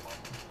to save them all.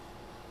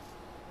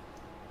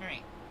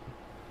 Alright.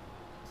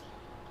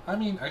 I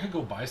mean, I could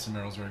go buy some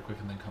arrows very quick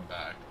and then come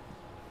back.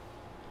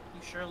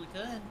 You surely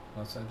could.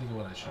 That's, I think,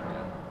 what I should do.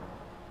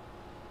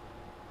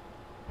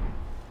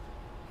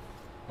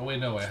 Oh wait,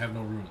 no, I have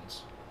no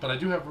runes. But I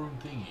do have rune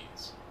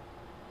thingies.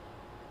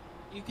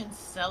 You can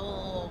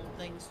sell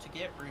things to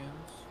get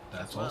runes.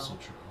 That's as well. also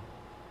true.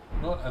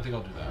 You know what? I think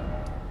I'll do that.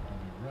 I'll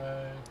be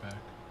right back.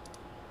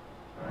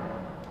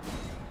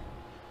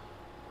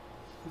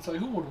 It's like,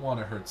 who would want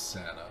to hurt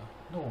Santa?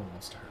 No one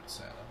wants to hurt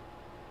Santa.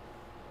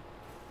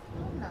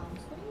 Oh,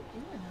 Moms, what are you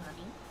doing,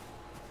 honey?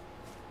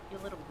 You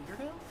little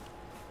weirdo?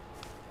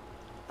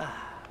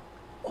 Ah,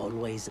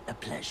 always a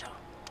pleasure.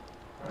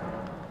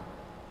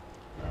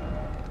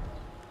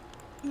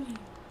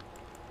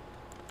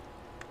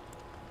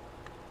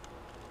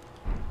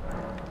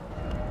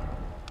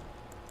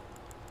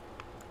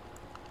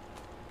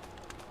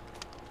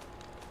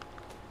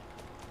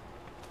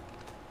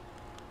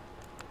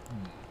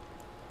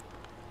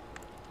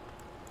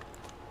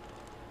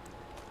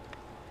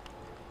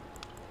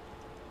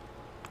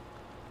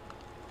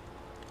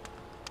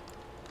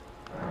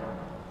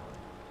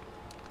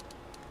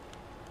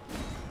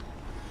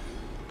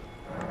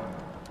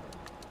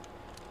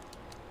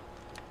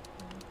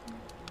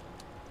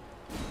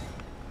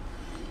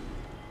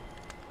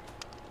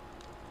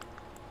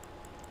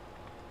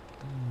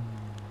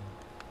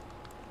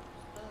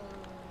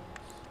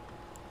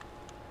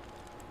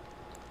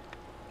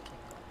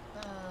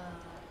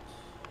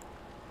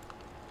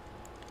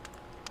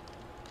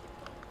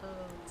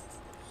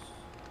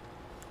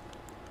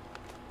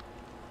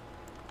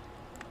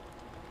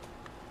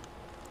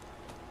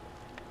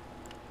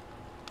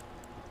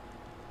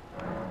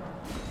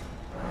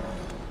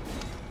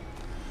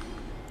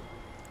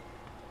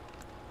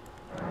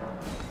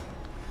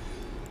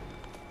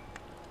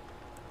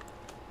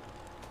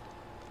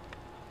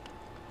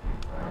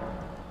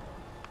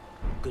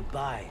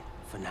 Goodbye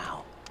for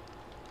now.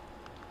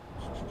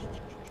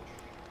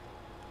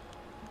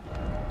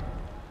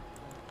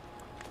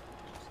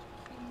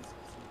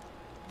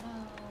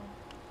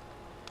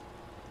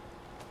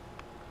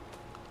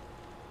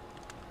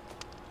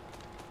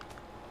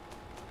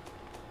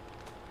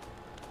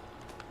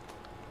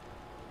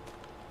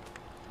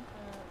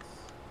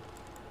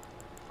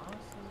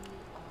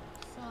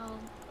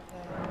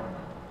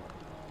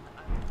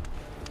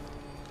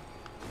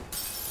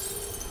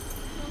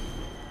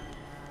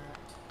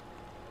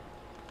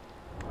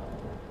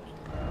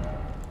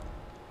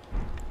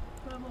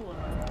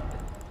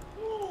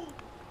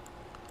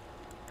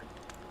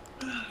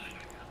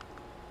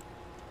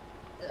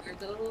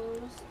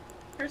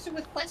 Person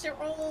with pleasant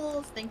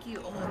rolls. Thank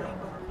you. Oh my god.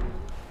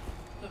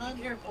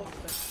 Wonderful.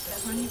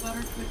 That honey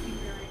butter cookie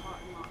very hot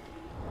and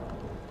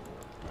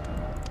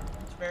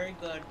not. It's very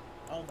good.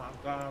 Oh my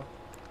god.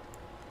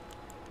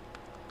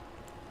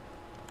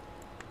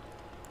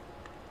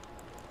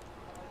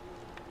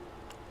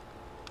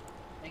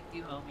 Thank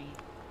you, homie.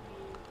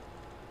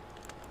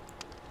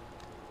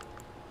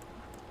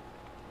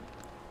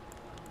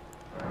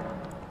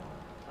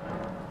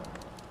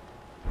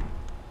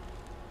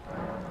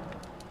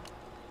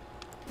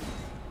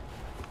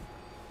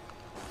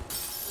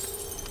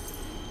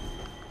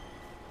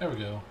 There we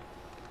go.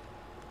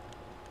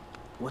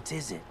 What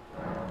is it?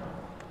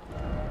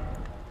 Alright,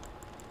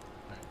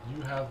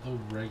 you have the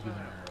regular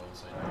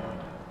arrows I need.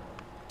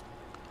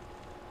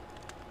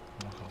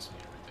 It'll cost me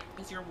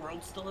everything. Is your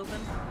world still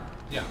open?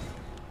 Yeah.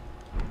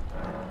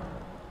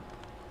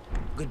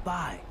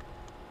 Goodbye.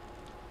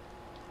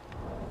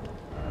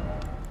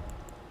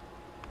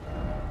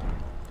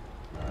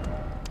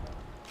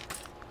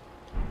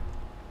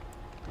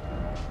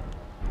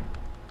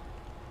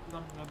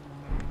 Nom, nom,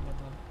 nom, nom, nom,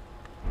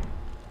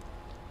 nom.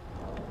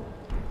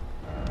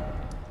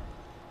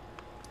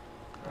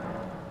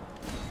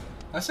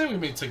 I say we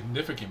made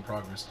significant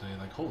progress today.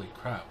 Like, holy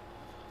crap.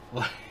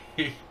 Like,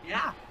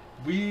 Yeah.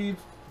 we've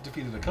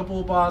defeated a couple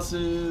of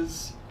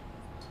bosses.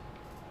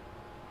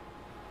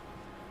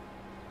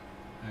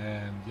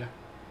 And, yeah.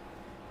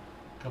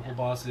 A couple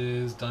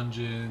bosses,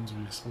 dungeons,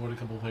 we explored a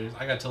couple of places.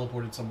 I got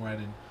teleported somewhere I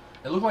didn't...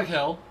 It looked like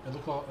hell. It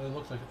looked a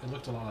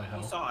lot like hell.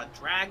 We saw a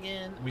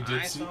dragon. We did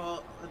I see- saw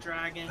a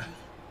dragon.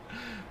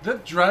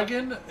 That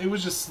dragon, it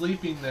was just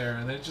sleeping there,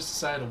 and then it just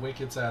decided to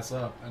wake its ass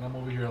up. And I'm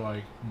over here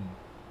like,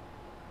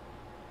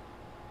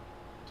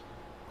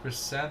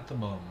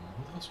 Chrysanthemum.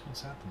 Who the hell's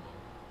Chrysanthemum?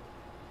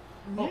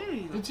 Oh,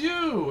 Hey, it's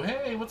you!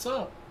 Hey, what's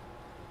up?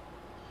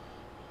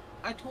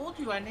 I told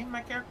you I named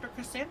my character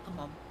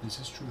Chrysanthemum. This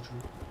is true.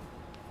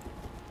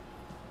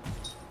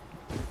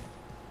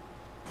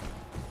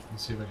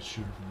 Let's see if I can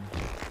shoot her from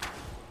here.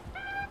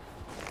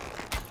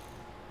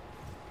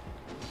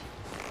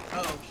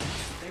 Oh,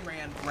 they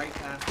ran right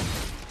past me.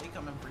 They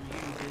coming for you,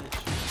 bitch.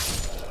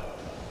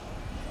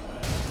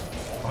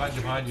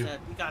 Behind you. Said,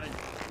 we got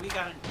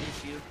an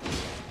issue.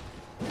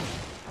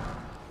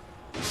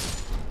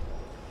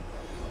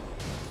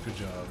 Good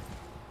job.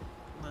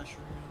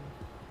 Mushroom.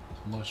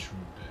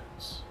 Mushroom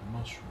dance.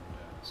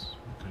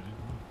 What could it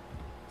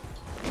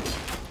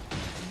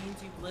It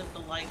means you've lived a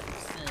life of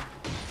sin.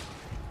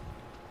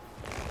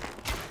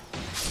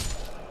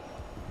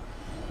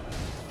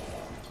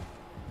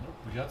 Nope,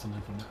 we got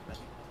something from that.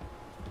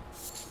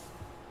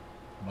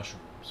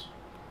 Mushrooms.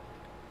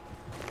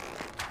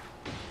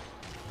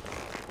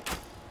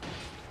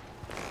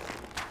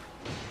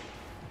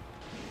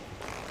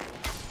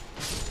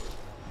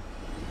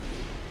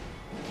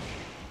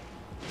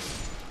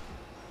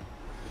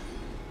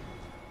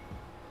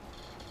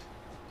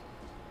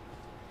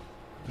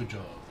 Good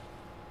job.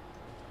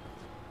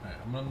 Alright,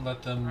 I'm gonna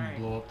let them Alright.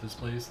 blow up this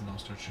place and I'll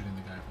start shooting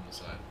the guy from the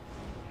side.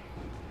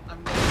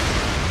 I'm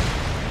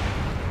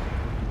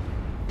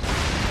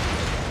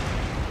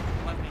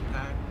weapon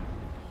guy.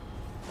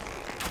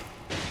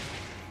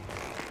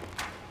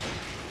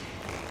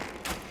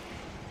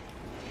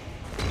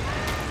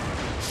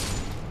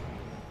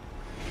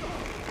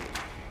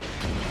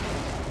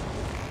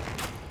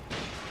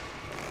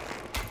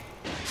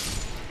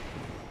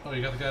 Oh,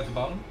 you got the guy at the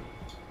bottom?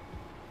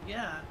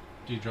 Yeah.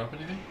 Did you drop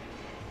anything?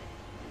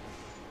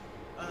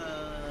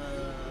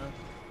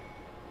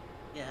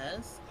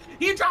 Yes.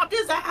 He dropped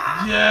his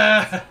ass!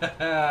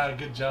 Yeah!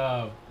 Good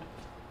job.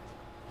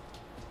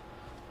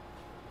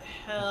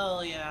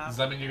 Hell yeah. Does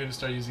that mean you're going to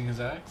start using his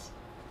axe?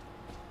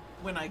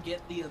 When I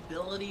get the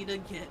ability to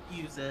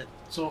use it,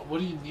 So, what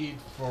do you need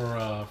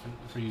for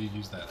you to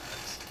use that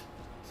axe?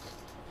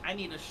 I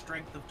need a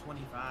strength of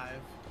 25.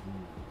 Ooh.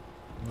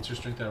 What's your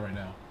strength at right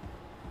now?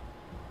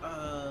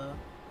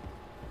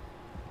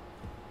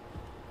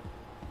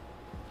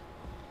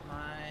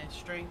 My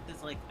strength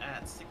is like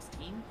at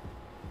 16.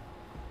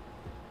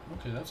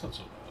 Okay, that's not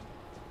so bad.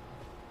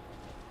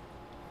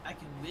 I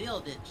can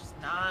wield it, just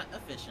not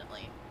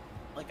efficiently.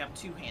 Like I'm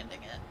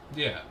two-handing it.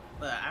 Yeah.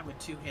 But I would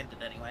two-hand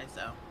it anyway,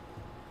 so.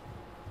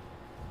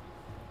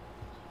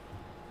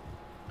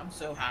 I'm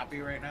so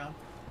happy right now.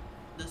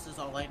 This is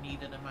all I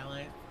needed in my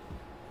life.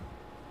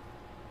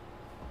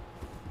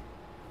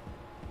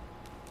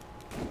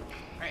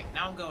 Alright,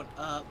 now I'm going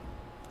up.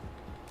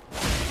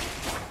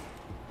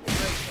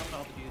 Killed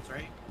all the dudes,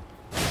 right?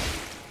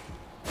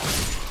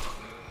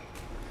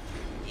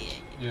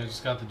 Yeah, I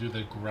just got the dude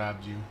that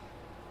grabbed you.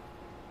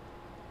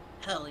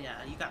 Hell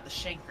yeah, you got the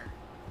shanker.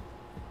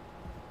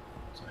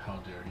 So how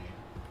dare he?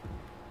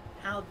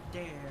 How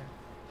dare.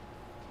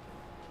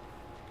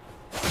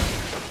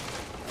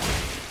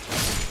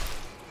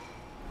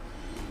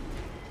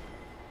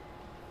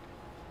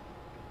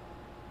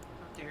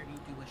 How dare you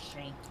do a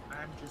shank?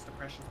 I'm just a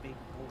precious baby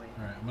boy.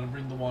 Alright, I'm gonna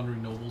bring the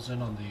Wandering Nobles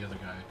in on the other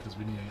guy, because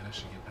we need to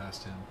actually get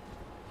past him.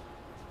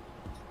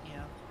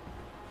 Yeah.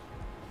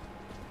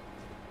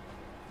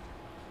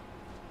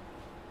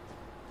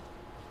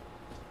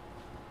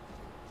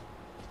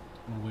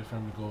 I'm gonna wait for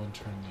him to go and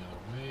turn the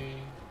other way.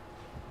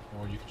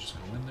 Or you can just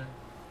go in there.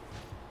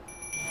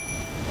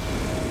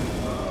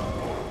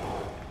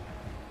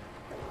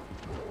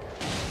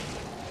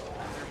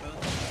 They're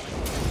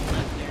both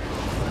left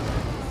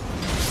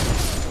there.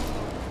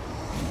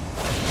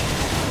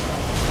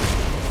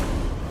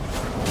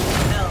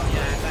 Hell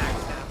yeah, I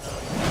backstabbed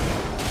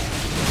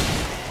them.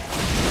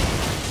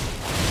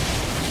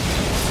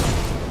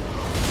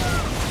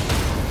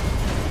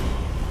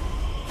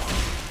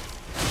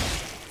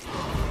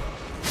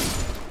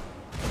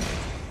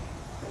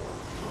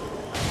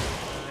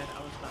 Good,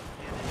 I was about to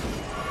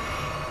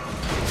panic.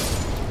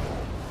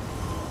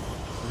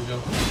 There we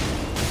go.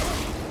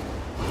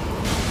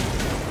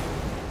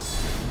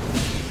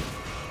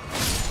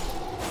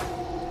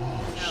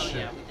 Oh, Hell shit.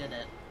 yeah, we did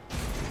it.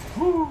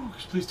 Whew.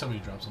 Please tell me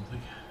you dropped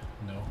something.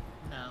 No,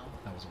 No,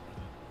 that wasn't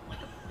worth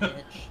like a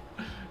it.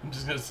 bitch. I'm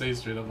just gonna say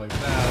straight up like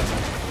that.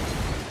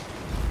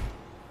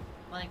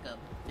 Like a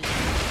bitch.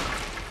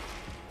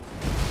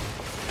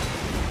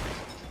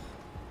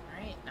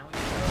 Alright, now we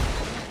can go.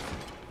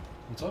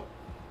 What's up?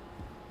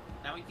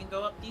 Now we can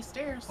go up these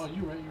stairs. Oh,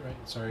 you're right, you're right.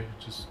 Sorry,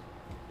 just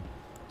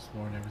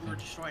exploring We're everything.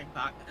 destroying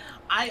box.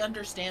 I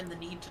understand the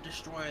need to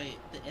destroy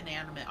the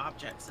inanimate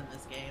objects in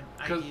this game.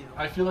 I Because do.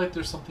 I feel like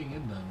there's something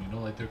in them, you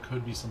know, like there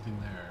could be something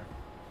there.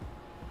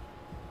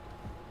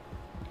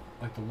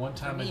 Like the one For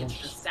time I me, don't, it's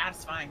just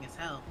satisfying as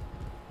hell.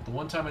 the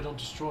one time I don't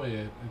destroy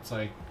it, it's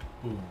like,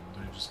 boom,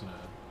 they're just gonna.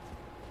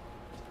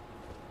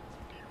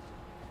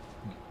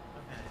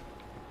 Okay.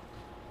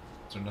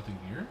 Is there nothing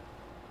here?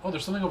 Oh,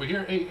 there's something over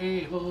here. Hey, hey,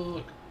 hey, look, look,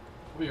 look.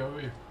 Over here, over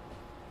here.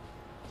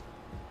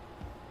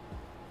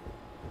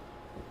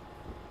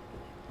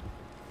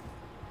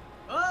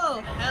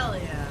 Oh, hell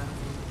yeah.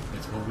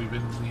 It's what we've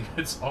been.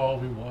 It's all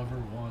we ever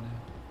wanted.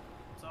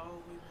 That's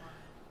all we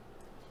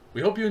wanted.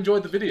 We hope you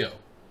enjoyed the video.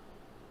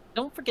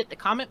 Don't forget to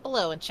comment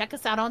below and check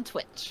us out on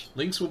Twitch.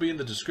 Links will be in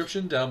the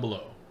description down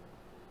below.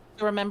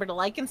 So remember to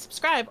like and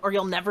subscribe or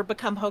you'll never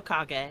become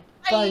Hokage.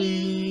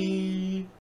 Bye.